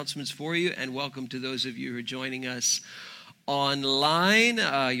Announcements for you, and welcome to those of you who are joining us online.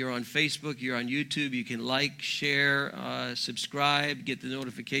 You're on Facebook, you're on YouTube. You can like, share, subscribe, get the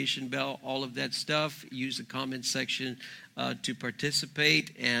notification bell, all of that stuff. Use the comment section to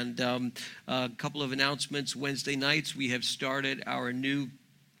participate. And a couple of announcements. Wednesday nights, we have started our new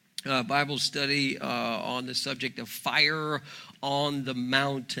Bible study on the subject of fire on the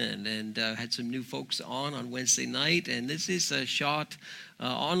mountain, and had some new folks on Wednesday night. And this is a shot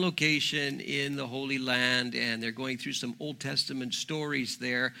on location in the Holy Land, and they're going through some Old Testament stories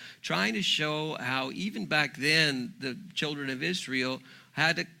there, trying to show how even back then the children of Israel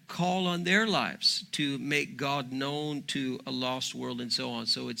had to call on their lives to make God known to a lost world and so on.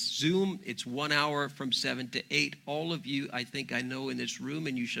 So it's Zoom. It's 1 hour from 7 to 8. All of you, I think I know in this room,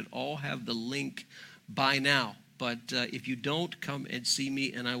 and you should all have the link by now. But if you don't, come and see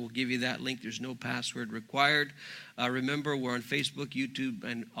me, and I will give you that link. There's no password required. Remember, we're on Facebook, YouTube,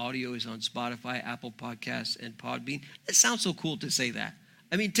 and audio is on Spotify, Apple Podcasts, and Podbean. It sounds so cool to say that.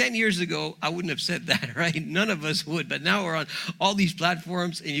 I mean, 10 years ago, I wouldn't have said that, right? None of us would. But now we're on all these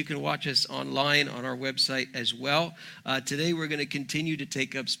platforms, and you can watch us online on our website as well. Today, we're going to continue to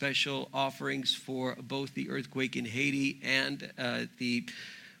take up special offerings for both the earthquake in Haiti and the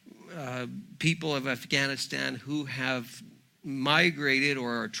people of Afghanistan who have migrated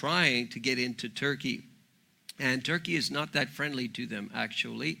or are trying to get into Turkey. And Turkey is not that friendly to them,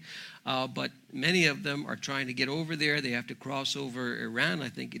 actually. But many of them are trying to get over there. They have to cross over Iran, I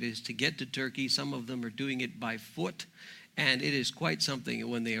think it is, to get to Turkey. Some of them are doing it by foot. And it is quite something.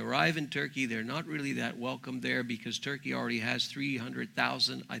 When they arrive in Turkey, they're not really that welcome there because Turkey already has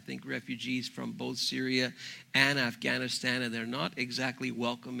 300,000, I think, refugees from both Syria and Afghanistan, and they're not exactly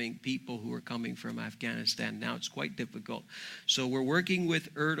welcoming people who are coming from Afghanistan. Now it's quite difficult. So we're working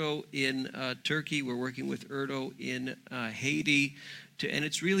with Erdo in Turkey. We're working with Erdo in Haiti. And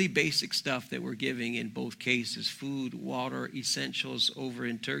it's really basic stuff that we're giving in both cases: food, water, essentials. Over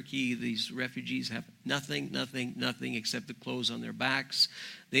in Turkey, these refugees have nothing except the clothes on their backs.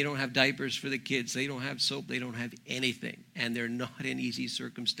 They don't have diapers for the kids. They don't have soap. They don't have anything. And they're not in easy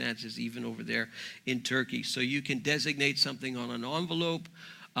circumstances even over there in Turkey. So you can designate something on an envelope.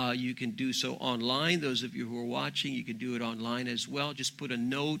 You can do so online. Those of you who are watching, you can do it online as well. Just put a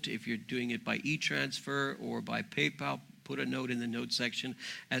note if you're doing it by e-transfer or by PayPal. Put a note in the note section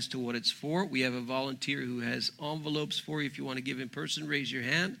as to what it's for. We have a volunteer who has envelopes for you. If you want to give in person, raise your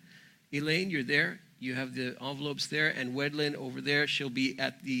hand. Elaine, you're there. You have the envelopes there. And Wedlin over there, she'll be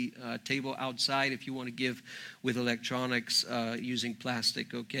at the table outside if you want to give with electronics using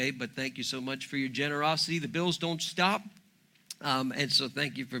plastic, okay? But thank you so much for your generosity. The bills don't stop. And so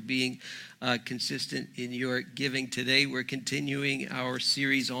thank you for being consistent in your giving today. We're continuing our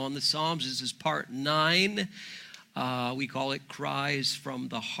series on the Psalms. This is part 9. We call it Cries from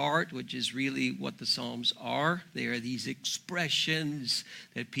the Heart, which is really what the Psalms are. They are these expressions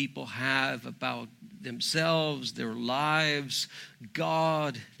that people have about themselves, their lives,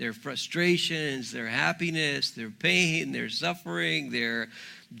 God, their frustrations, their happiness, their pain, their suffering, their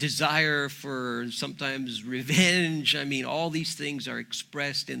desire for sometimes revenge. I mean, all these things are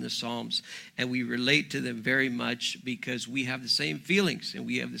expressed in the Psalms, and we relate to them very much because we have the same feelings and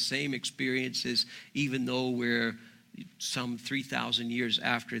we have the same experiences, even though we're some 3,000 years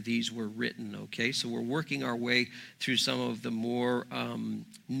after these were written, okay? So we're working our way through some of the more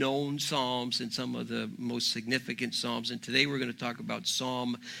known Psalms and some of the most significant Psalms. And today we're going to talk about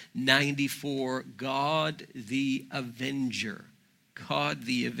Psalm 94, God the Avenger. God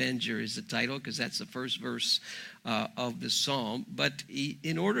the Avenger is the title because that's the first verse of the Psalm. But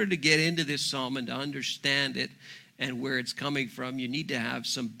in order to get into this Psalm and to understand it and where it's coming from, you need to have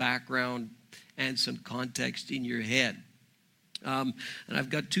some background and some context in your head. And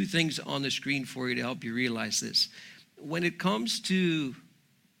I've got two things on the screen for you to help you realize this. When it comes to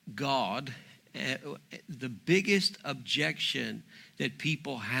God, the biggest objection that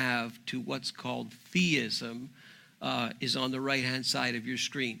people have to what's called theism is on the right-hand side of your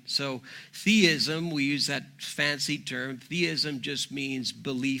screen. So theism, we use that fancy term. Theism just means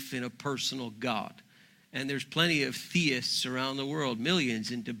belief in a personal God. And there's plenty of theists around the world,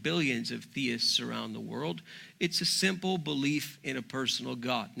 millions into billions of theists around the world. It's a simple belief in a personal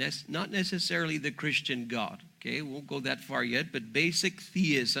God, not necessarily the Christian God. Okay, we won't go that far yet, but basic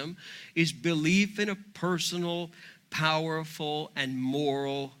theism is belief in a personal, powerful, and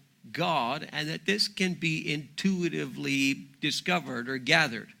moral God, and that this can be intuitively discovered or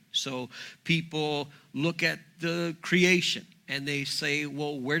gathered. So people look at the creation and they say,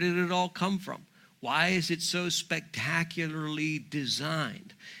 well, where did it all come from? Why is it so spectacularly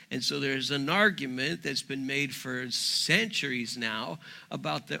designed? And so there's an argument that's been made for centuries now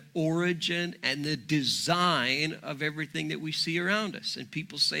about the origin and the design of everything that we see around us. And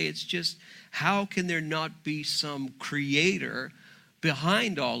people say it's just, how can there not be some creator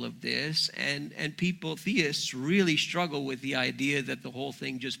behind all of this? And people, theists, really struggle with the idea that the whole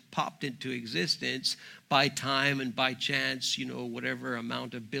thing just popped into existence by time and by chance, whatever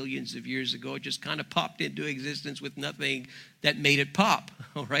amount of billions of years ago. It just kind of popped into existence with nothing that made it pop,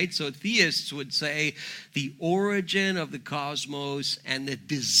 all right? So theists would say the origin of the cosmos and the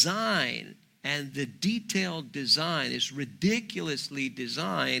design and the detailed design is ridiculously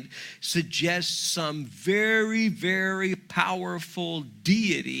designed, suggests some very, very powerful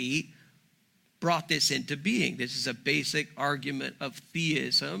deity brought this into being. This is a basic argument of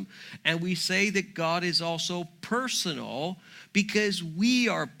theism. And we say that God is also personal because we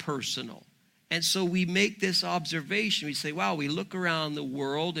are personal. And so we make this observation. We say, wow, we look around the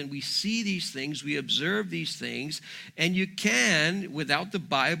world and we see these things, we observe these things, and you can, without the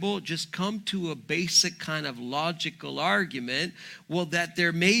Bible, just come to a basic kind of logical argument, well, that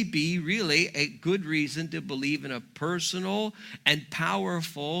there may be really a good reason to believe in a personal and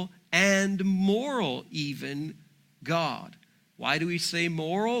powerful and moral even God. Why do we say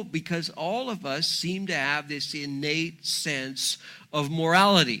moral? Because all of us seem to have this innate sense of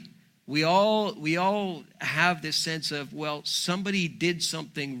morality. We all have this sense of, well, somebody did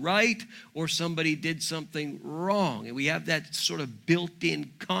something right or somebody did something wrong. And we have that sort of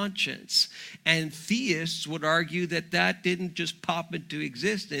built-in conscience. And theists would argue that that didn't just pop into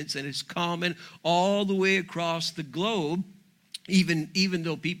existence and it's common all the way across the globe. Even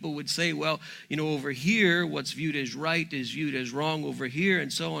though people would say, well, over here, what's viewed as right is viewed as wrong over here,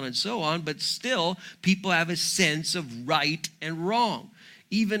 and so on and so on. But still, people have a sense of right and wrong.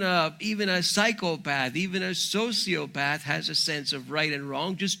 Even a psychopath, even a sociopath has a sense of right and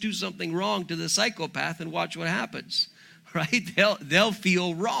wrong. Just do something wrong to the psychopath and watch what happens, right? They'll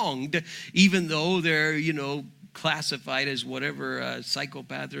feel wronged, even though they're, classified as whatever, a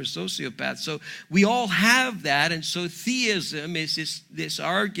psychopath or a sociopath. So we all have that. And so theism is this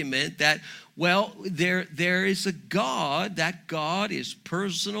argument that, well, there is a God. That God is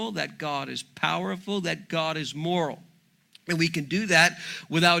personal. That God is powerful. That God is moral. And we can do that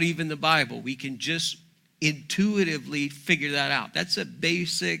without even the Bible. We can just intuitively figure that out. That's a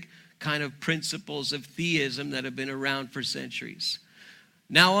basic kind of principles of theism that have been around for centuries.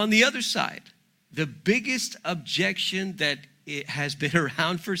 Now, on the other side, the biggest objection that it has been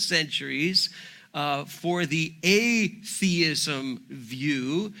around for centuries for the atheism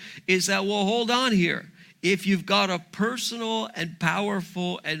view is that, well, hold on here. If you've got a personal and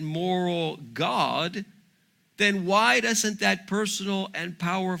powerful and moral God, then why doesn't that personal and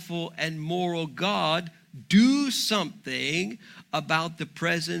powerful and moral God do something about the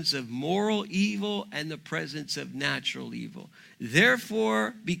presence of moral evil and the presence of natural evil?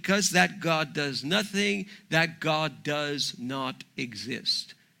 Therefore, because that God does nothing, that God does not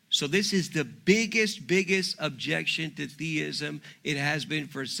exist. So this is the biggest objection to theism. It has been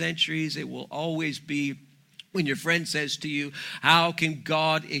for centuries. It will always be. When your friend says to you, how can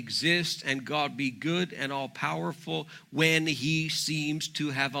God exist and God be good and all-powerful when he seems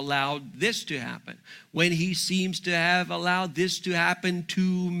to have allowed this to happen? When he seems to have allowed this to happen to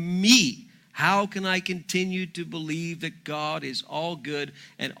me? How can I continue to believe that God is all good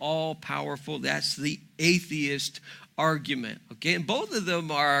and all-powerful? That's the atheist argument, okay? And both of them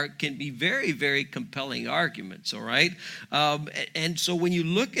can be very, very compelling arguments, all right? And so when you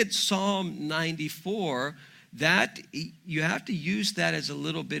look at Psalm 94, that you have to use that as a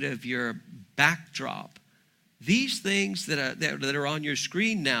little bit of your backdrop. These things that are on your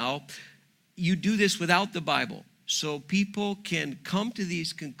screen now, you do this without the Bible. So people can come to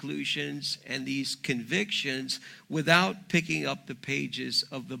these conclusions and these convictions without picking up the pages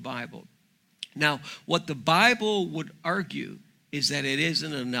of the Bible. Now, what the Bible would argue is that it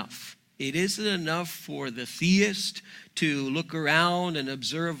isn't enough. It isn't enough for the theist to look around and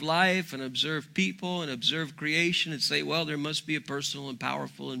observe life and observe people and observe creation and say, well, there must be a personal and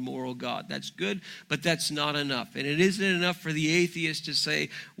powerful and moral God. That's good, but that's not enough. And it isn't enough for the atheist to say,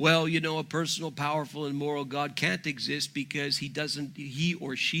 well, a personal, powerful, and moral God can't exist because he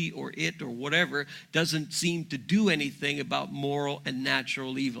or she or it or whatever doesn't seem to do anything about moral and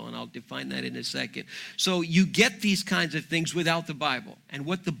natural evil. And I'll define that in a second. So you get these kinds of things without the Bible. And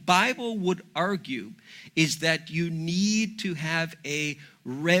what the Bible would argue is that you need to have a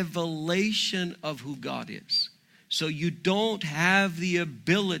revelation of who God is. So you don't have the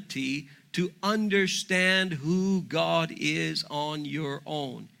ability to understand who God is on your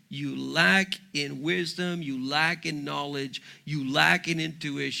own. you lack in wisdom, you lack in knowledge, you lack in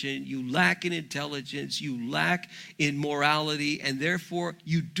intuition, you lack in intelligence, you lack in morality, and therefore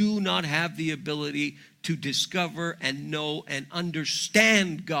you do not have the ability to discover and know and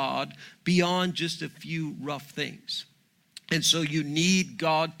understand God beyond just a few rough things. And so you need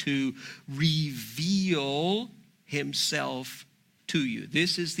God to reveal himself to you.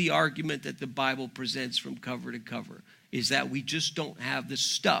 This is the argument that the Bible presents from cover to cover, is that we just don't have the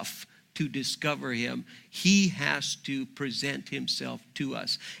stuff to discover him. He has to present himself to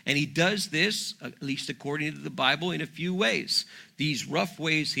us. And he does this, at least according to the Bible, in a few ways. These rough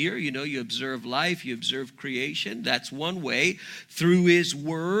ways here, you observe life, you observe creation. That's one way. Through his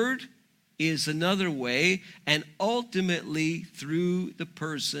word is another way. And ultimately, through the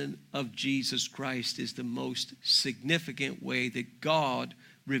person of Jesus Christ is the most significant way that God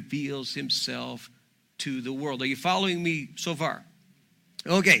reveals himself to the world. Are you following me so far?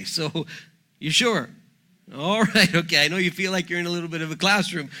 Okay, so you sure? All right, okay. I know you feel like you're in a little bit of a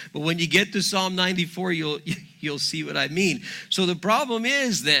classroom, but when you get to Psalm 94, you'll see what I mean. So the problem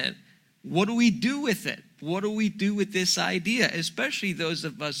is then, what do we do with it? What do we do with this idea? Especially those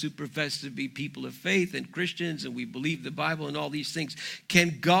of us who profess to be people of faith and Christians and we believe the Bible and all these things.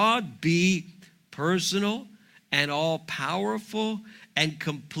 Can God be personal and all-powerful and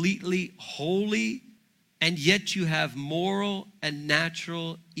completely holy, and yet you have moral and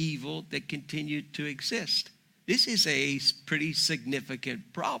natural evil that continue to exist? This is a pretty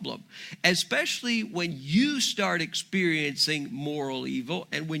significant problem, especially when you start experiencing moral evil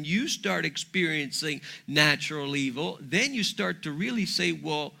and when you start experiencing natural evil. Then you start to really say,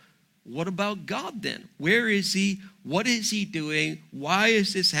 well, what about God then? Where is he? What is he doing? Why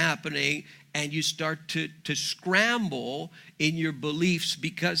is this happening? And you start to scramble in your beliefs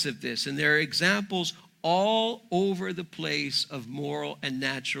because of this. And there are examples all over the place of moral and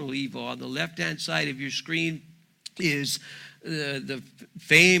natural evil. On the left-hand side of your screen is the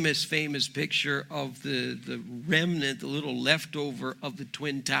famous picture of the remnant, the little leftover of the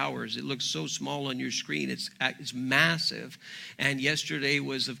Twin Towers. It looks so small on your screen. It's massive. And yesterday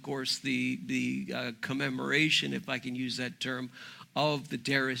was, of course, the commemoration, if I can use that term, of the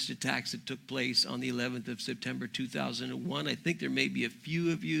terrorist attacks that took place on the 11th of September 2001. I think there may be a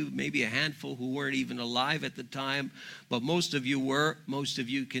few of you, maybe a handful, who weren't even alive at the time, but most of you were. Most of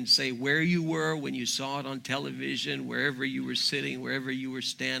you can say where you were when you saw it on television, wherever you were sitting, wherever you were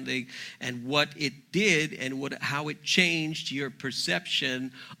standing, and what it did and how it changed your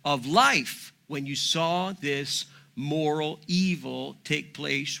perception of life when you saw this moral evil take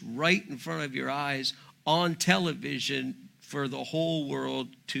place right in front of your eyes on television for the whole world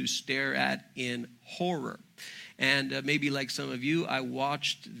to stare at in horror. And maybe like some of you, I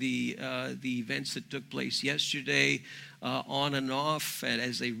watched the events that took place yesterday on and off, and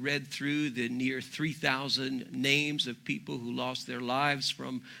as they read through the near 3,000 names of people who lost their lives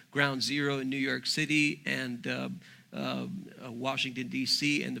from Ground Zero in New York City and Washington,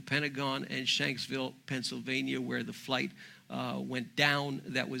 D.C., and the Pentagon, and Shanksville, Pennsylvania, where the flight went down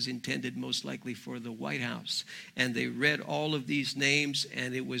that was intended most likely for the White House. And they read all of these names,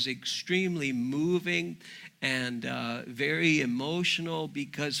 and it was extremely moving and very emotional,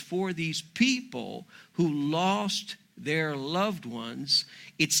 because for these people who lost their loved ones,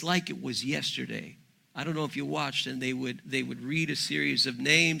 it's like it was yesterday. I don't know if you watched, and they would read a series of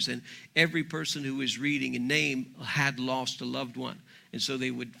names, and every person who was reading a name had lost a loved one. And so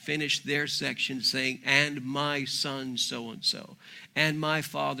they would finish their section saying, and my son so-and-so, and my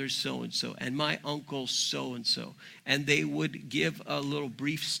father so-and-so, and my uncle so-and-so. And they would give a little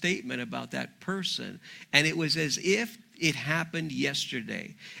brief statement about that person. And it was as if it happened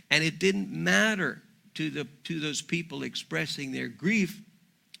yesterday. And it didn't matter to those people expressing their grief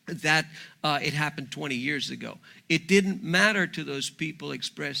that it happened 20 years ago. It didn't matter to those people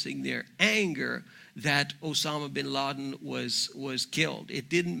expressing their anger that Osama bin Laden was killed. It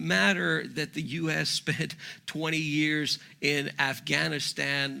didn't matter that the U.S. spent 20 years in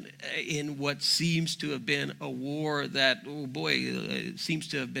Afghanistan in what seems to have been a war that, oh boy, seems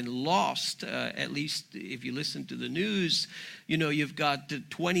to have been lost. At least if you listen to the news, you've got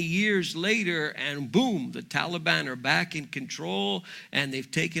 20 years later, and boom, the Taliban are back in control, and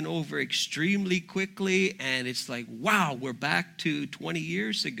they've taken over extremely quickly, and it's like, wow, we're back to 20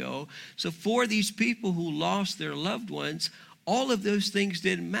 years ago. So for these people who lost their loved ones, all of those things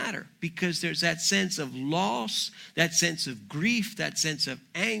didn't matter, because there's that sense of loss, that sense of grief, that sense of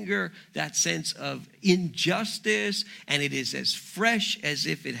anger, that sense of injustice, and it is as fresh as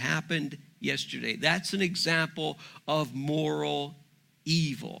if it happened yesterday. That's an example of moral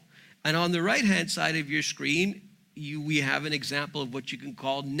evil. And on the right-hand side of your screen we have an example of what you can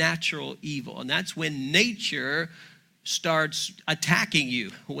call natural evil. And that's when nature starts attacking you,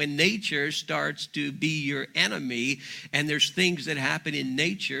 when nature starts to be your enemy, and there's things that happen in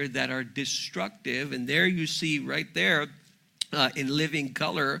nature that are destructive. And there you see right there in living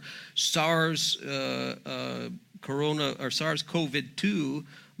color, SARS-CoV-2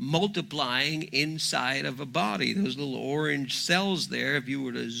 multiplying inside of a body. Those little orange cells there, if you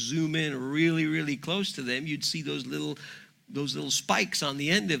were to zoom in really, really close to them, you'd see those little spikes on the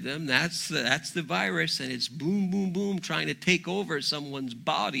end of them. That's the virus, and it's boom, boom, boom, trying to take over someone's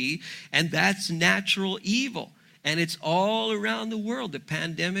body, and that's natural evil. And it's all around the world. The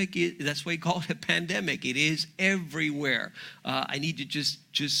pandemic, that's why we call it a pandemic. It is everywhere. I need to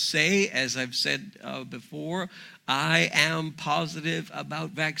just say, as I've said before, I am positive about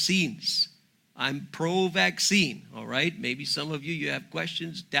vaccines. I'm pro-vaccine, all right? Maybe some of you have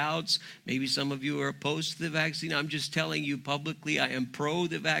questions, doubts. Maybe some of you are opposed to the vaccine. I'm just telling you publicly I am pro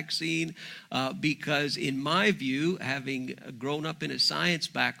the vaccine because in my view, having grown up in a science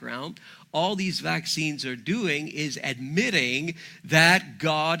background, all these vaccines are doing is admitting that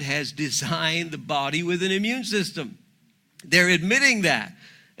God has designed the body with an immune system. They're admitting that.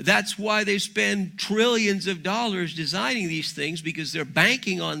 That's why they spend trillions of dollars designing these things, because they're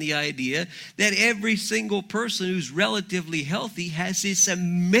banking on the idea that every single person who's relatively healthy has this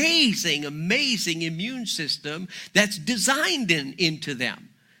amazing, amazing immune system that's designed into them.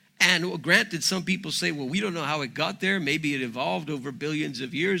 And granted, some people say, well, we don't know how it got there. Maybe it evolved over billions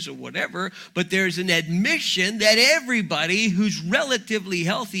of years or whatever. But there's an admission that everybody who's relatively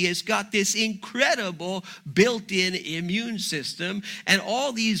healthy has got this incredible built-in immune system. And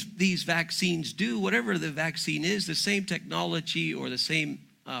all these vaccines do, whatever the vaccine is, the same technology or the same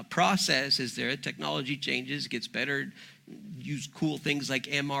process is there. Technology changes, gets better, use cool things like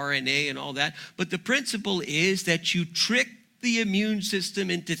mRNA and all that. But the principle is that you trick the immune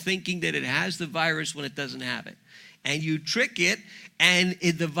system into thinking that it has the virus when it doesn't have it. And you trick it, and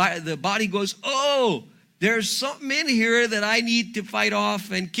the body goes, oh, there's something in here that I need to fight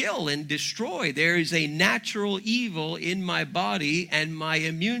off and kill and destroy. There is a natural evil in my body, and my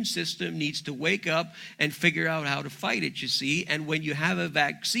immune system needs to wake up and figure out how to fight it, you see. And when you have a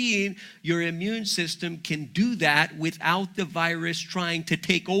vaccine, your immune system can do that without the virus trying to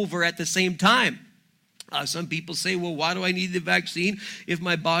take over at the same time. Some people say, well, why do I need the vaccine if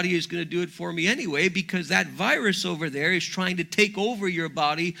my body is going to do it for me anyway? Because that virus over there is trying to take over your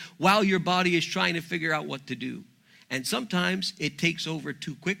body while your body is trying to figure out what to do. And sometimes it takes over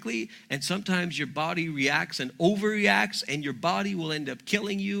too quickly, and sometimes your body reacts and overreacts, and your body will end up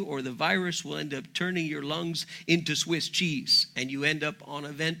killing you, or the virus will end up turning your lungs into Swiss cheese, and you end up on a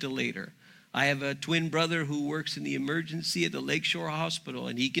ventilator. I have a twin brother who works in the emergency at the Lakeshore Hospital,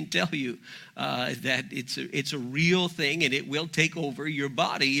 and he can tell you that it's a real thing, and it will take over your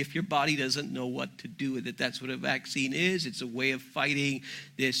body if your body doesn't know what to do with it. That's what a vaccine is. It's a way of fighting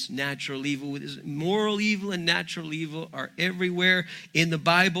this natural evil. Moral evil and natural evil are everywhere. In the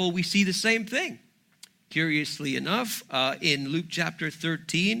Bible, we see the same thing. Curiously enough, in Luke chapter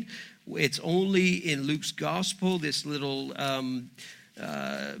 13, it's only in Luke's gospel, this little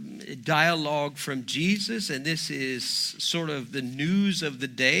dialogue from Jesus, and this is sort of the news of the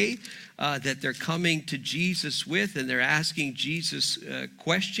day that they're coming to Jesus with, and they're asking Jesus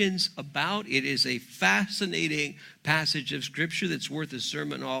questions about. It is a fascinating passage of Scripture that's worth a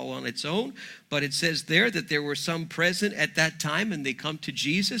sermon all on its own, but it says there that there were some present at that time, and they come to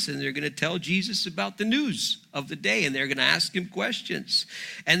Jesus, and they're going to tell Jesus about the news of the day, and they're going to ask him questions.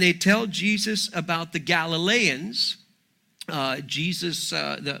 And they tell Jesus about the Galileans.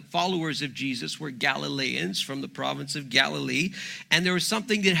 The followers of Jesus were Galileans from the province of Galilee, and there was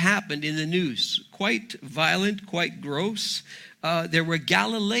something that happened in the news, quite violent, quite gross. There were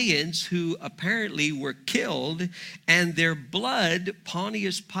Galileans who apparently were killed, and their blood,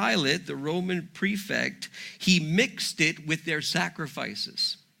 Pontius Pilate, the Roman prefect, he mixed it with their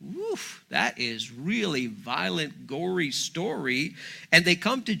sacrifices. Woof, that is really violent, gory story. And they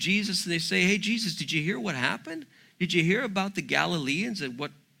come to Jesus and they say, hey, Jesus, did you hear what happened? Did you hear about the Galileans and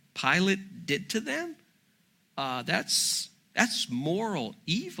what Pilate did to them? That's moral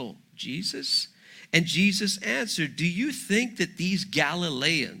evil, Jesus. And Jesus answered, do you think that these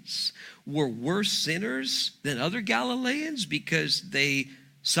Galileans were worse sinners than other Galileans because they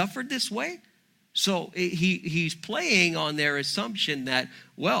suffered this way? So he's playing on their assumption that,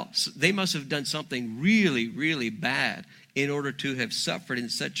 well, they must have done something really, really bad in order to have suffered in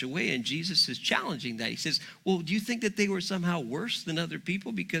such a way. And Jesus is challenging that. He says, well, do you think that they were somehow worse than other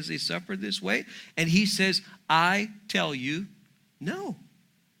people because they suffered this way? And he says, I tell you, no.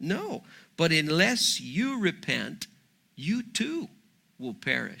 No. But unless you repent, you too will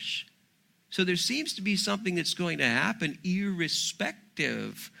perish. So there seems to be something that's going to happen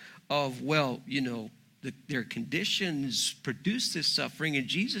irrespective of, their conditions produce this suffering. And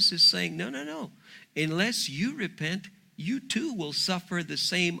Jesus is saying, no. Unless you repent, you too will suffer the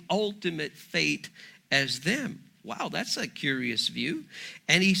same ultimate fate as them. Wow, that's a curious view.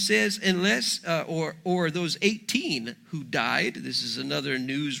 And he says, unless, or those 18 who died, this is another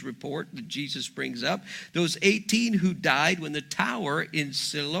news report that Jesus brings up, those 18 who died when the tower in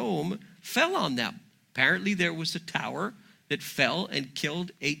Siloam fell on them. Apparently there was a tower that fell and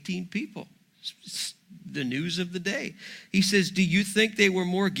killed 18 people. It's the news of the day. He says, do you think they were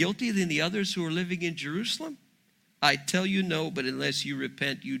more guilty than the others who are living in Jerusalem? I tell you no, but unless you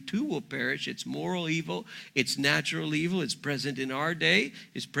repent, you too will perish. It's moral evil. It's natural evil. It's present in our day.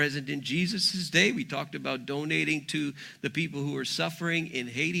 It's present in Jesus' day. We talked about donating to the people who are suffering in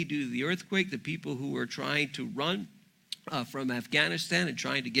Haiti due to the earthquake, the people who are trying to run from Afghanistan and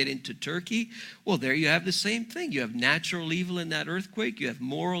trying to get into Turkey. Well, there you have the same thing. You have natural evil in that earthquake. You have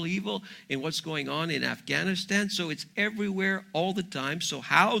moral evil in what's going on in Afghanistan. So it's everywhere all the time. So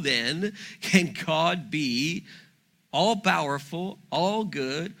how then can God be all-powerful, all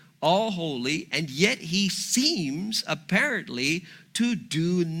good, all holy, and yet he seems apparently to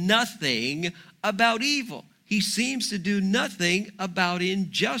do nothing about evil? He seems to do nothing about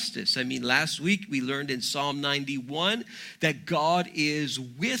injustice. I mean, last week we learned in Psalm 91 that God is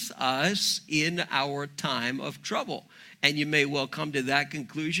with us in our time of trouble. And you may well come to that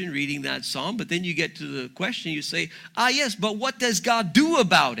conclusion reading that psalm, but then you get to the question, you say, yes, but what does God do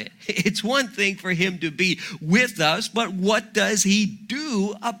about it? It's one thing for him to be with us, but what does he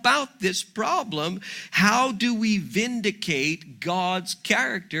do about this problem? How do we vindicate God's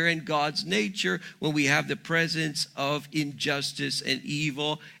character and God's nature when we have the presence of injustice and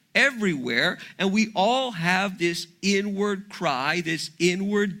evil everywhere? And we all have this inward cry, this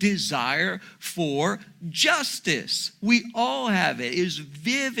inward desire for justice. We all have it. It was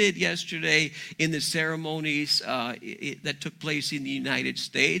vivid yesterday in the ceremonies that took place in the United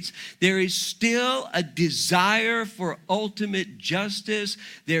States. There is still a desire for ultimate justice.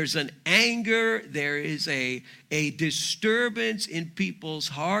 There's an anger. There is a disturbance in people's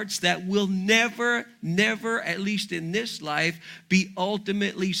hearts that will never, at least in this life, be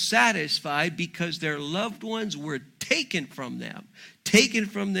ultimately satisfied because their loved ones were taken from them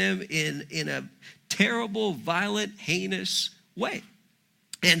in a terrible, violent, heinous way.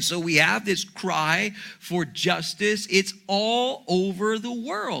 And so we have this cry for justice. It's all over the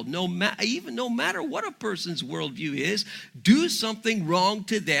world. No matter what a person's worldview is, do something wrong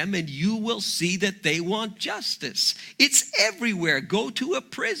to them and you will see that they want justice. It's everywhere. Go to a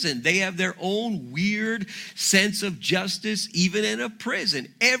prison. They have their own weird sense of justice, even in a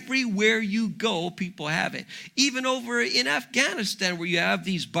prison. Everywhere you go, people have it. Even over in Afghanistan, where you have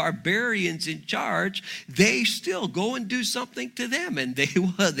these barbarians in charge, they still go and do something to them, and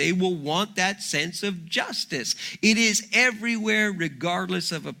they will want that sense of justice. It is everywhere,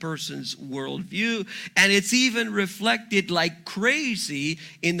 regardless of a person's worldview, and it's even reflected like crazy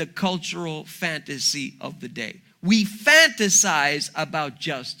in the cultural fantasy of the day. We fantasize about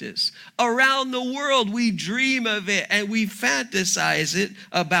justice. Around the world, we dream of it and we fantasize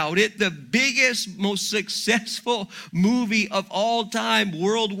about it. The biggest, most successful movie of all time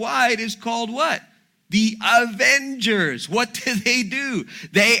worldwide is called what? The Avengers. What do?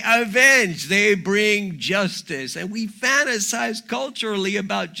 They avenge. They bring justice. And we fantasize culturally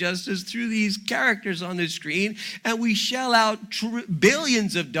about justice through these characters on the screen, and we shell out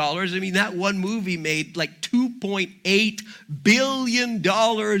billions of dollars. I mean, that one movie made like $2.8 billion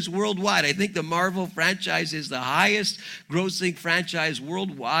worldwide. I think the Marvel franchise is the highest grossing franchise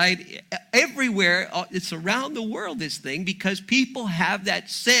worldwide. Everywhere, it's around the world, this thing, because people have that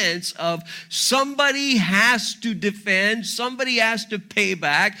sense of somebody has to defend, somebody has to pay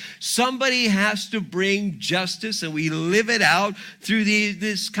back, somebody has to bring justice, and we live it out through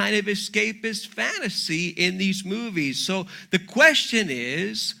this kind of escapist fantasy in these movies. So the question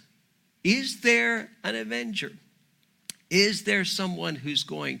is there an avenger? Is there someone who's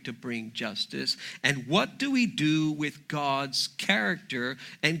going to bring justice? And what do we do with God's character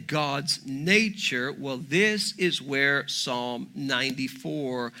and God's nature? Well, this is where Psalm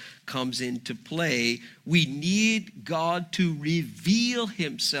 94 comes into play. We need God to reveal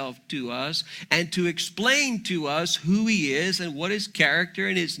himself to us and to explain to us who he is and what his character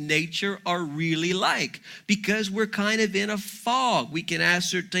and his nature are really like, because we're kind of in a fog. We can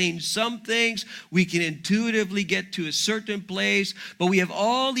ascertain some things, we can intuitively get to a certain place, but we have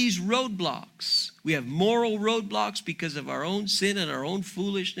all these roadblocks. roadblocks. We have moral roadblocks because of our own sin and our own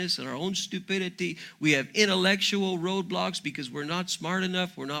foolishness and our own stupidity. We have intellectual roadblocks because we're not smart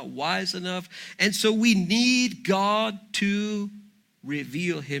enough, we're not wise enough. And so we need God to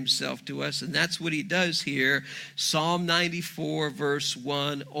reveal himself to us. And that's what he does here. Psalm 94, verse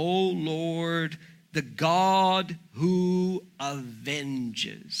 1. O Lord, the God who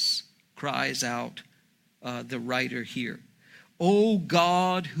avenges, cries out the writer here. O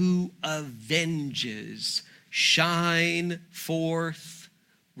God who avenges, shine forth,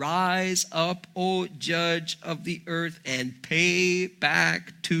 rise up, O judge of the earth, and pay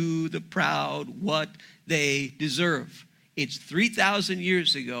back to the proud what they deserve. It's 3,000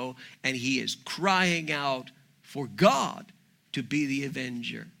 years ago, and he is crying out for God to be the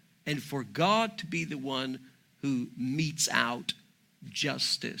avenger and for God to be the one who metes out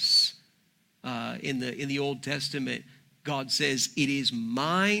justice. In the Old Testament, God says, it is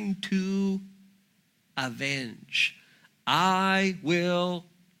mine to avenge. I will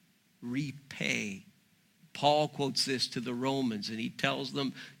repay. Paul quotes this to the Romans, and he tells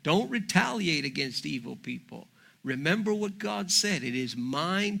them, don't retaliate against evil people. Remember what God said. It is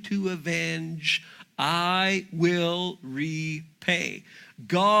mine to avenge. I will repay.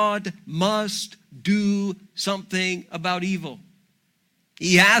 God must do something about evil.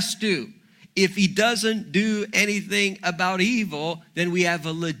 He has to. If he doesn't do anything about evil, then we have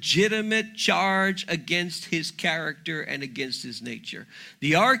a legitimate charge against his character and against his nature.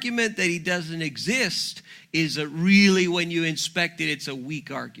 The argument that he doesn't exist is really, when you inspect it, it's a weak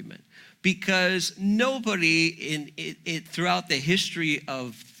argument. Because nobody throughout the history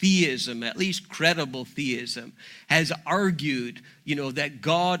of theism, at least credible theism, has argued, that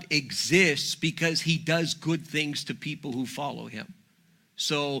God exists because he does good things to people who follow him.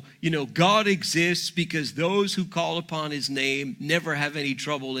 So, God exists because those who call upon his name never have any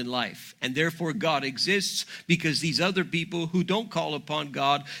trouble in life. And therefore God exists because these other people who don't call upon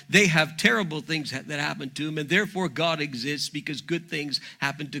God, they have terrible things that happen to them. And therefore God exists because good things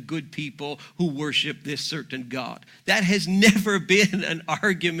happen to good people who worship this certain God. That has never been an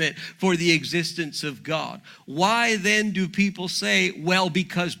argument for the existence of God. Why then do people say, well,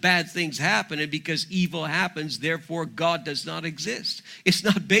 because bad things happen and because evil happens, therefore God does not exist? It's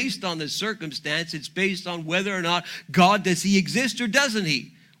not based on the circumstance. It's based on whether or not God, does he exist or doesn't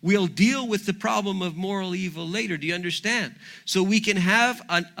he? We'll deal with the problem of moral evil later. Do you understand? So we can have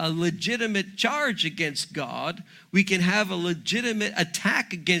a legitimate charge against God. We can have a legitimate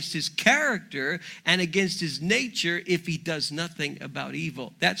attack against his character and against his nature if he does nothing about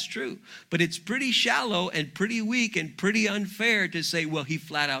evil. That's true. But it's pretty shallow and pretty weak and pretty unfair to say, well, he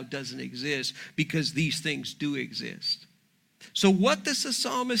flat out doesn't exist because these things do exist. So what does the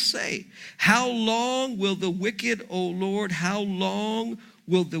psalmist say? How long will the wicked, O Lord, how long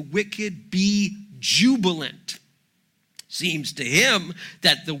will the wicked be jubilant? Seems to him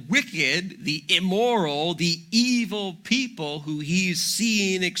that the wicked, the immoral, the evil people who he's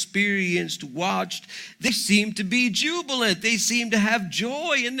seen, experienced, watched, they seem to be jubilant. They seem to have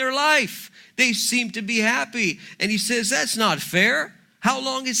joy in their life. They seem to be happy. And he says, that's not fair. How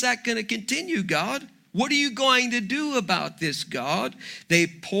long is that going to continue, God? What are you going to do about this, God? They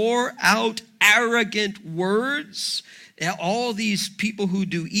pour out arrogant words. All these people who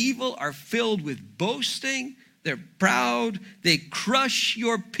do evil are filled with boasting. They're proud. They crush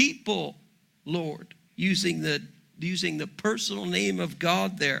your people, Lord, using the personal name of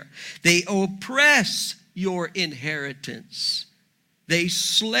God there. They oppress your inheritance. They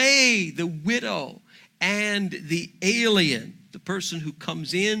slay the widow and the alien, the person who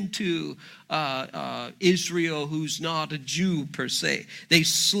comes into Israel who's not a Jew per se. They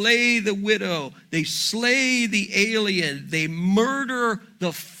slay the widow. They slay the alien. They murder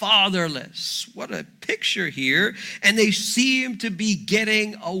the fatherless. What a picture here. And they seem to be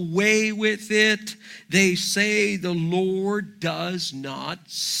getting away with it. They say the Lord does not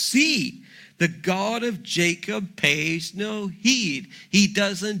see. The God of Jacob pays no heed. He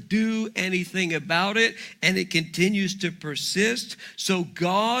doesn't do anything about it, and it continues to persist. So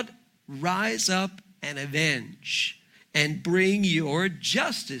God, rise up and avenge and bring your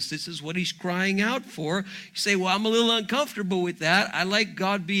justice. This is what he's crying out for. You say, well, I'm a little uncomfortable with that. I like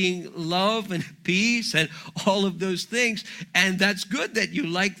God being love and peace and all of those things. And that's good that you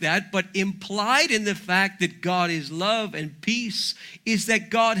like that. But implied in the fact that God is love and peace is that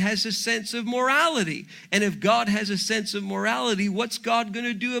God has a sense of morality. And if God has a sense of morality, what's God going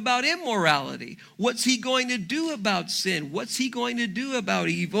to do about immorality? What's he going to do about sin? What's he going to do about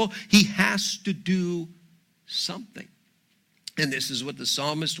evil? He has to do something. And this is what the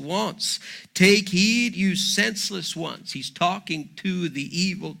psalmist wants. Take heed, you senseless ones. He's talking to the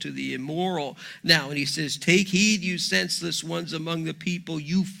evil, to the immoral now. And he says, take heed, you senseless ones among the people,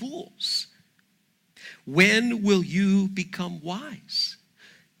 you fools. When will you become wise?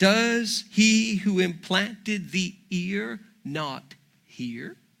 Does he who implanted the ear not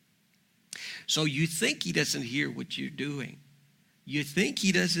hear? So you think he doesn't hear what you're doing. You think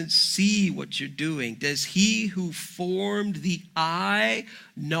he doesn't see what you're doing. Does he who formed the eye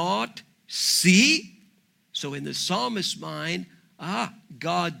not see? So in the psalmist's mind,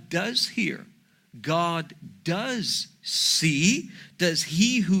 God does hear. God does see. Does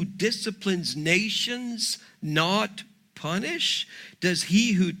he who disciplines nations not punish? Does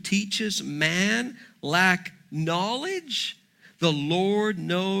he who teaches man lack knowledge? The Lord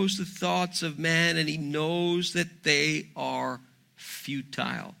knows the thoughts of man, and he knows that they are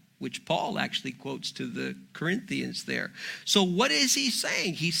futile, which Paul actually quotes to the Corinthians there. So what is he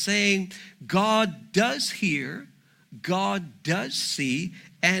saying? He's saying God does hear, God does see,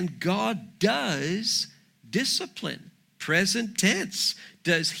 and God does discipline. Present tense.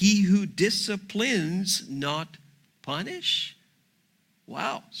 Does he who disciplines not punish?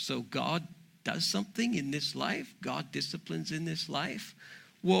 Wow, so God does something in this life. God disciplines in this life.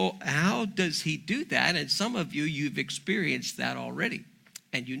 Well, how does he do that? And some of you, you've experienced that already.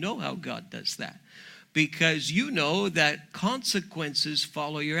 And you know how God does that. Because you know that consequences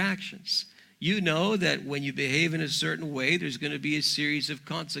follow your actions. You know that when you behave in a certain way, there's going to be a series of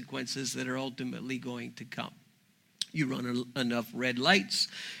consequences that are ultimately going to come. You run enough red lights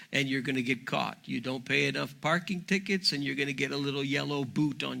and you're going to get caught. You don't pay enough parking tickets and you're going to get a little yellow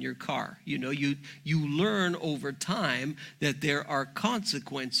boot on your car. You know, you learn over time that there are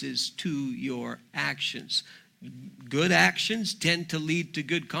consequences to your actions. Good actions tend to lead to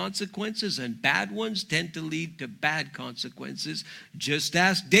good consequences, and bad ones tend to lead to bad consequences. Just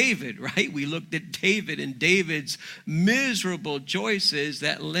ask David, right? We looked at David and David's miserable choices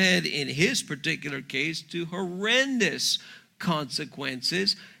that led, in his particular case, to horrendous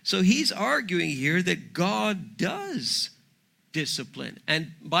consequences. So he's arguing here that God does discipline.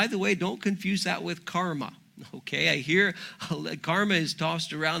 And by the way, don't confuse that with karma. Okay, I hear karma is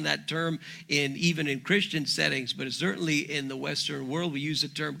tossed around, that term, even in Christian settings, but certainly in the Western world, we use the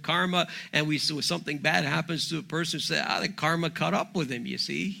term karma, and when something bad happens to a person, we say, the karma caught up with him, you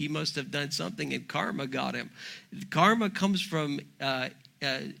see. He must have done something, and karma got him. Karma comes from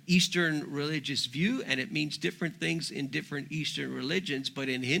Eastern religious view, and it means different things in different Eastern religions, but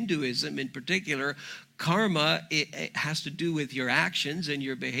in Hinduism in particular, karma, it has to do with your actions and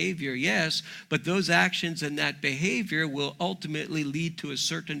your behavior, yes, but those actions and that behavior will ultimately lead to a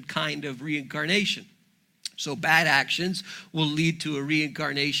certain kind of reincarnation. So bad actions will lead to a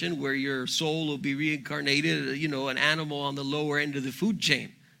reincarnation where your soul will be reincarnated, an animal on the lower end of the food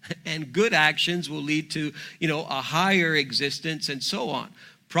chain. And good actions will lead to, a higher existence and so on.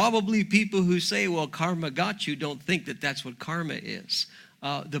 Probably people who say, well, karma got you, don't think that that's what karma is.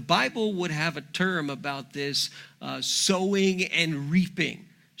 The Bible would have a term about this, sowing and reaping.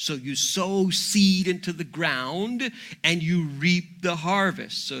 So you sow seed into the ground and you reap the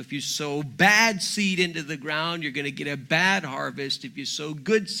harvest. So if you sow bad seed into the ground, you're going to get a bad harvest. If you sow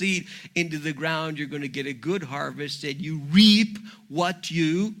good seed into the ground, you're going to get a good harvest, and you reap what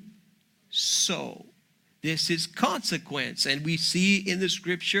you sow. This is consequence. And we see in the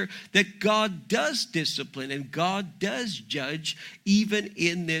scripture that God does discipline and God does judge even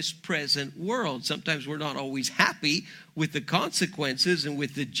in this present world. Sometimes we're not always happy with the consequences and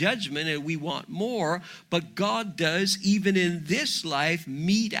with the judgment, and we want more, but God does, even in this life,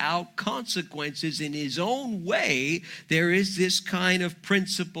 mete out consequences in his own way. There is this kind of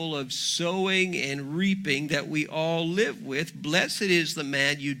principle of sowing and reaping that we all live with. Blessed is the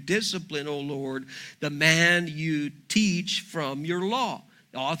man you discipline, O Lord, the man you teach from your law.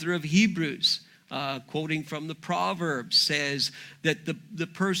 The author of Hebrews, quoting from the Proverbs, says that the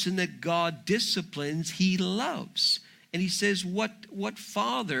person that God disciplines, he loves. And he says, what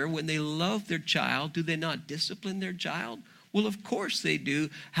father, when they love their child, do they not discipline their child? Well, of course they do.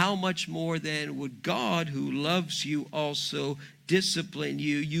 How much more then would God, who loves you, also discipline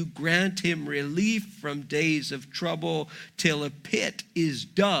you? You grant him relief from days of trouble till a pit is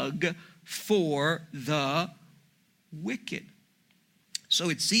dug for the wicked. So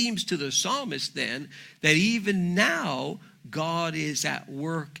it seems to the psalmist then that even now God is at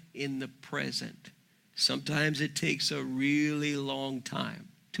work in the present. Sometimes it takes a really long time,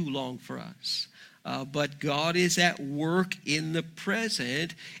 too long for us. But God is at work in the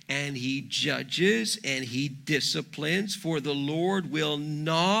present, and he judges and he disciplines, for the Lord will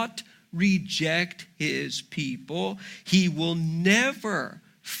not reject his people. He will never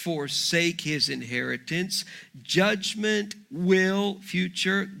forsake his inheritance. Judgment will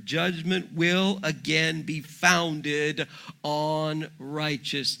again be founded on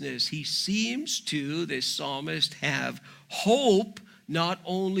righteousness. He seems to, this psalmist, have hope not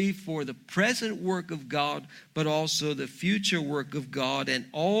only for the present work of God, but also the future work of God, and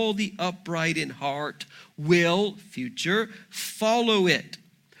all the upright in heart will, future, follow it.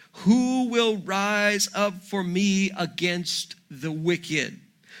 Who will rise up for me against the wicked?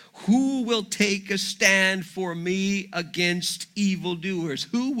 Who will take a stand for me against evildoers?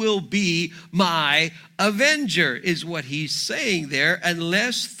 Who will be my avenger, is what he's saying there.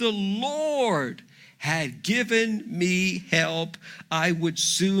 Unless the Lord had given me help, I would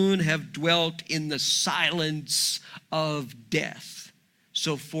soon have dwelt in the silence of death.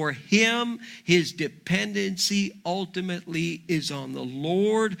 So for him, his dependency ultimately is on the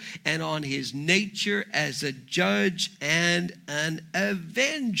Lord and on his nature as a judge and an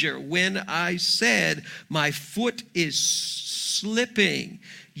avenger. When I said, my foot is slipping,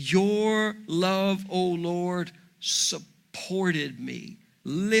 your love, O Lord, supported me,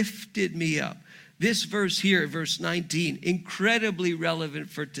 lifted me up. This verse here, verse 19, incredibly relevant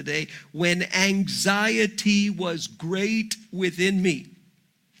for today. When anxiety was great within me.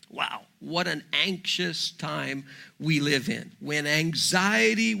 Wow, what an anxious time we live in. When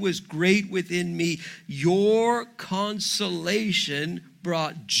anxiety was great within me, your consolation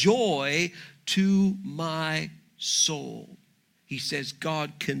brought joy to my soul. He says,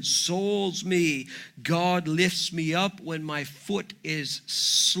 God consoles me. God lifts me up when my foot is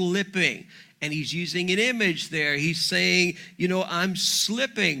slipping. And he's using an image there. He's saying, I'm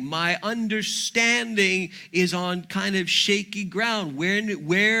slipping. My understanding is on kind of shaky ground.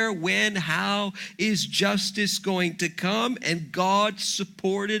 When, how is justice going to come? And God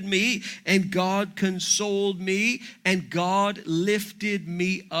supported me, and God consoled me, and God lifted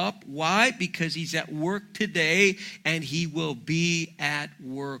me up. Why? Because he's at work today, and he will be at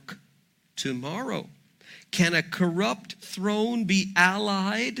work tomorrow. Can a corrupt throne be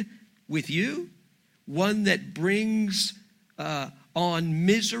allied with you? One that brings on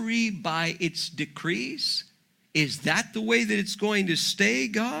misery by its decrees? Is that the way that it's going to stay,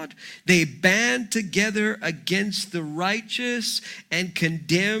 God? They band together against the righteous and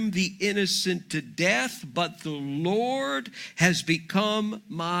condemn the innocent to death, but the Lord has become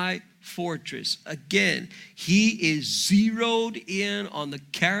my fortress. Again, he is zeroed in on the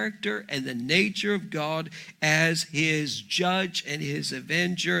character and the nature of God as his judge and his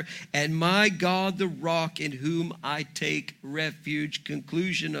avenger. And my God, the rock in whom I take refuge.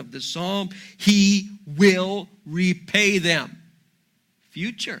 Conclusion of the psalm, he will repay them.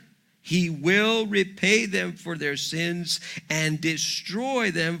 Future. He will repay them for their sins and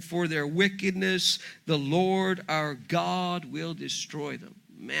destroy them for their wickedness. The Lord our God will destroy them.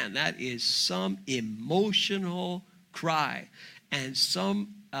 Man, that is some emotional cry and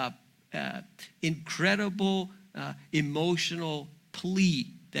some incredible emotional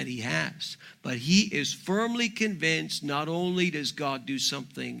plea that he has. But he is firmly convinced not only does God do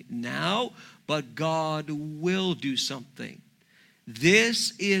something now, but God will do something.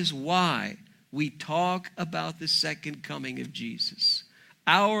 This is why we talk about the second coming of Jesus.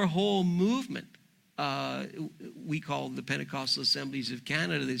 Our whole movement, we call the Pentecostal Assemblies of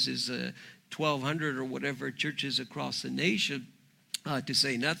Canada. This is 1,200 or whatever churches across the nation, to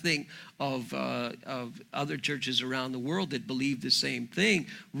say nothing of other churches around the world that believe the same thing.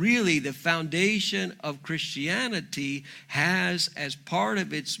 Really, the foundation of Christianity has as part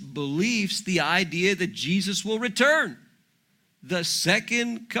of its beliefs the idea that Jesus will return. The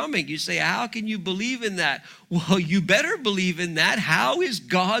second coming. You say, how can you believe in that? Well, you better believe in that. How is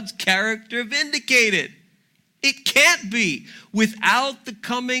God's character vindicated? It can't be. Without the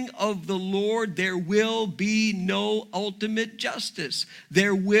coming of the Lord, there will be no ultimate justice.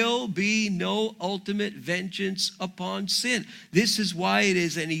 There will be no ultimate vengeance upon sin. This is why it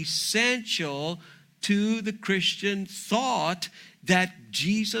is an essential to the Christian thought that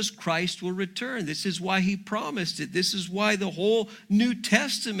Jesus Christ will return. This is why he promised it. This is why the whole New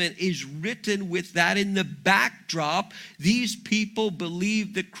Testament is written with that in the backdrop. These people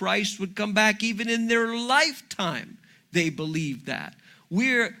believed that Christ would come back even in their lifetime. They believed that.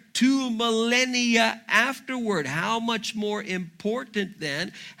 We're 2 millennia afterward. How much more important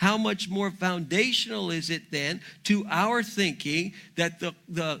then, how much more foundational is it then to our thinking that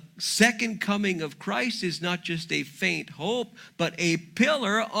the second coming of Christ is not just a faint hope, but a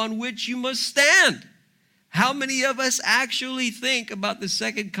pillar on which you must stand? How many of us actually think about the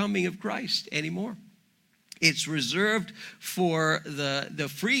second coming of Christ anymore? It's reserved for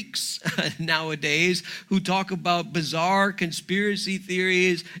the freaks nowadays who talk about bizarre conspiracy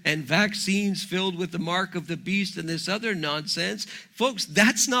theories and vaccines filled with the mark of the beast and this other nonsense. Folks,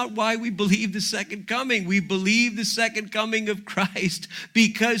 that's not why we believe the second coming. We believe the second coming of Christ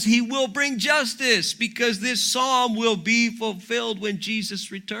because he will bring justice, because this psalm will be fulfilled when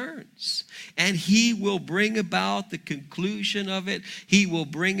Jesus returns. And he will bring about the conclusion of it. He will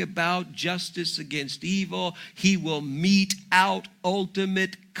bring about justice against evil. He will mete out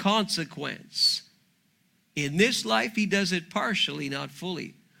ultimate consequence. In this life, he does it partially, not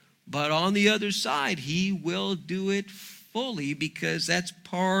fully. But on the other side, he will do it fully because that's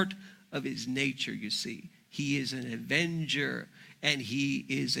part of his nature, you see. He is an avenger and he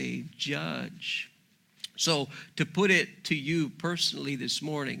is a judge. So to put it to you personally this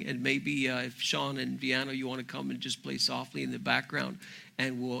morning, and maybe if Sean and Viano, you want to come and just play softly in the background,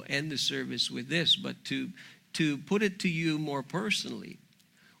 and we'll end the service with this, but to put it to you more personally,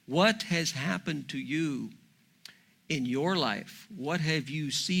 what has happened to you in your life? What have you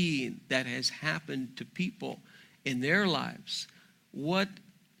seen that has happened to people in their lives? What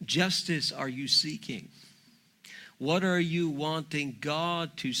justice are you seeking? What are you wanting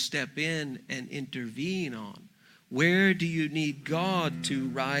God to step in and intervene on? Where do you need God to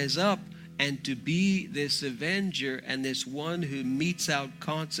rise up and to be this avenger and this one who metes out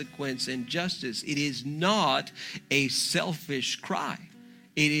consequence and justice? It is not a selfish cry.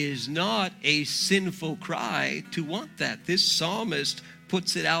 It is not a sinful cry to want that. This psalmist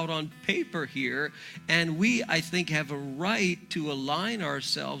puts it out on paper here, and we, I think, have a right to align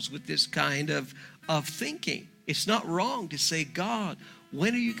ourselves with this kind of thinking. It's not wrong to say, God,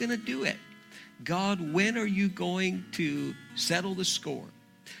 when are you going to do it? God, when are you going to settle the score?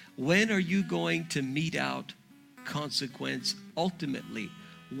 When are you going to mete out consequence ultimately?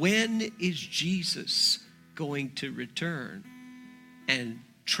 When is Jesus going to return and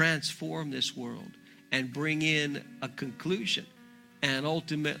transform this world and bring in a conclusion and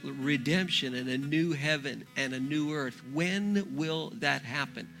ultimate redemption and a new heaven and a new earth? When will that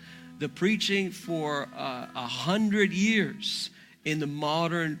happen? The preaching for 100 years in the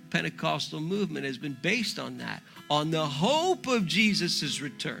modern Pentecostal movement has been based on that, on the hope of Jesus'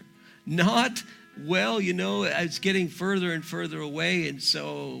 return. Not, well, you know, it's getting further and further away, and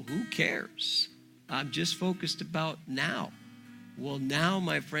so who cares? I'm just focused about now. Well, now,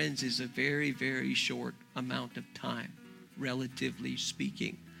 my friends, is a very, very short amount of time, relatively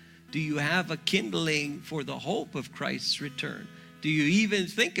speaking. Do you have a kindling for the hope of Christ's return? Do you even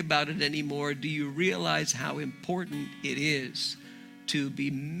think about it anymore? Do you realize how important it is to be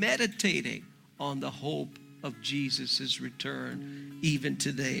meditating on the hope of Jesus' return even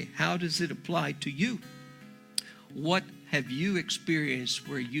today? How does it apply to you? What have you experienced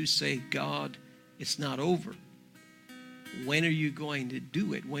where you say, God, it's not over? When are you going to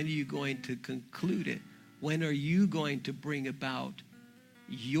do it? When are you going to conclude it? When are you going to bring about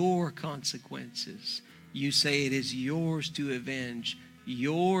your consequences? You say it is yours to avenge,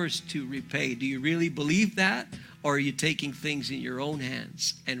 yours to repay. Do you really believe that? Or are you taking things in your own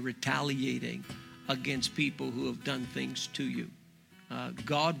hands and retaliating against people who have done things to you?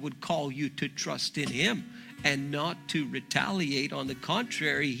 God would call you to trust in him and not to retaliate. On the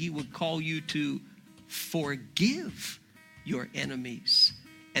contrary, he would call you to forgive your enemies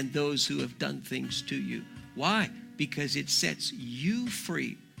and those who have done things to you. Why? Because it sets you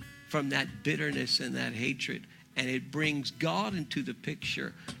free from that bitterness and that hatred, and it brings God into the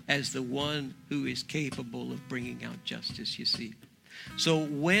picture as the one who is capable of bringing out justice, you see. So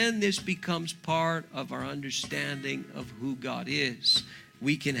when this becomes part of our understanding of who God is,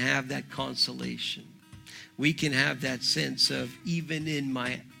 we can have that consolation. We can have that sense of, even in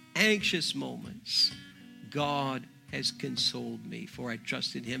my anxious moments, God has consoled me, for I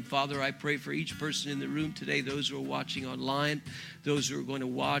trust in him. Father, I pray for each person in the room today, those who are watching online, those who are going to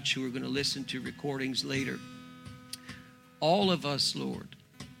watch, who are going to listen to recordings later. All of us, Lord,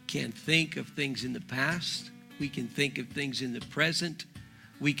 can think of things in the past. We can think of things in the present.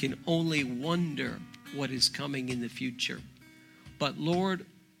 We can only wonder what is coming in the future. But Lord,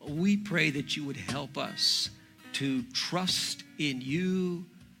 we pray that you would help us to trust in you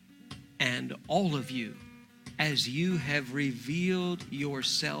and all of you, as you have revealed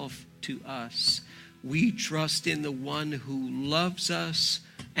yourself to us. We trust in the one who loves us,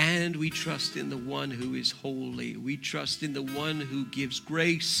 and we trust in the one who is holy. We trust in the one who gives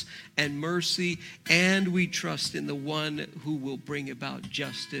grace and mercy, and we trust in the one who will bring about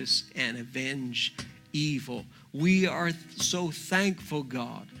justice and avenge evil. We are so thankful,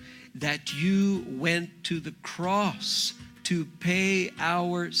 God, that you went to the cross to pay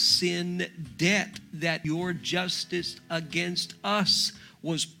our sin debt, that your justice against us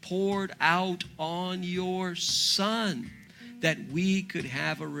was poured out on your Son, that we could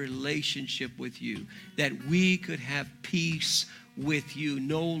have a relationship with you, that we could have peace with you.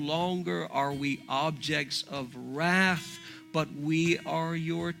 No longer are we objects of wrath, but we are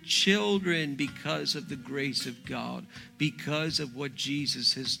your children because of the grace of God, because of what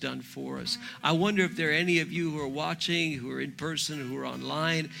Jesus has done for us. I wonder if there are any of you who are watching, who are in person, who are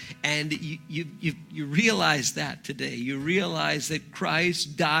online, and you realize that today. You realize that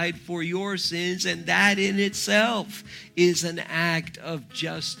Christ died for your sins, and that in itself is an act of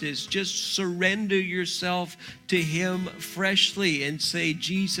justice. Just surrender yourself to Him freshly and say,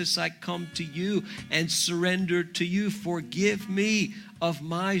 Jesus, I come to you and surrender to you. Forgive me of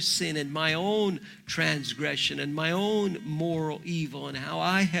my sin and my own transgression and my own moral evil and how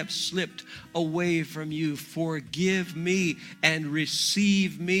I have slipped away from you. Forgive me and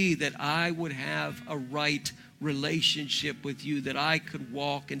receive me, that I would have a right relationship with you, that I could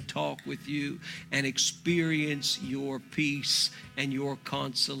walk and talk with you and experience your peace and your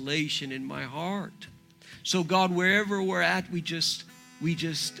consolation in my heart. So God, wherever we're at, we just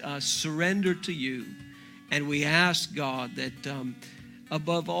surrender to you, and we ask, God, that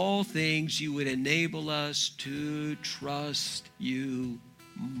above all things you would enable us to trust you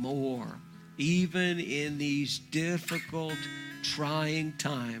more, even in these difficult, trying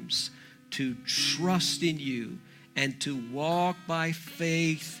times, to trust in you and to walk by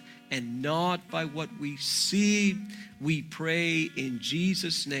faith and not by what we see. We pray in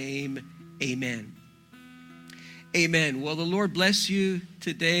Jesus' name, amen. Amen. Well, the Lord bless you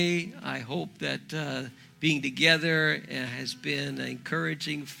today. I hope that being together has been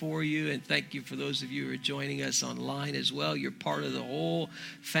encouraging for you, and thank you for those of you who are joining us online as well. You're part of the whole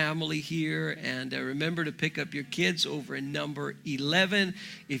family here, and remember to pick up your kids over in number 11.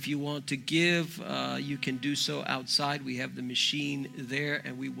 If you want to give, you can do so outside. We have the machine there,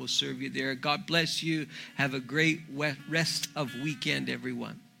 and we will serve you there. God bless you. Have a great rest of weekend,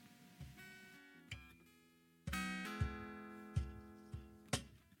 everyone.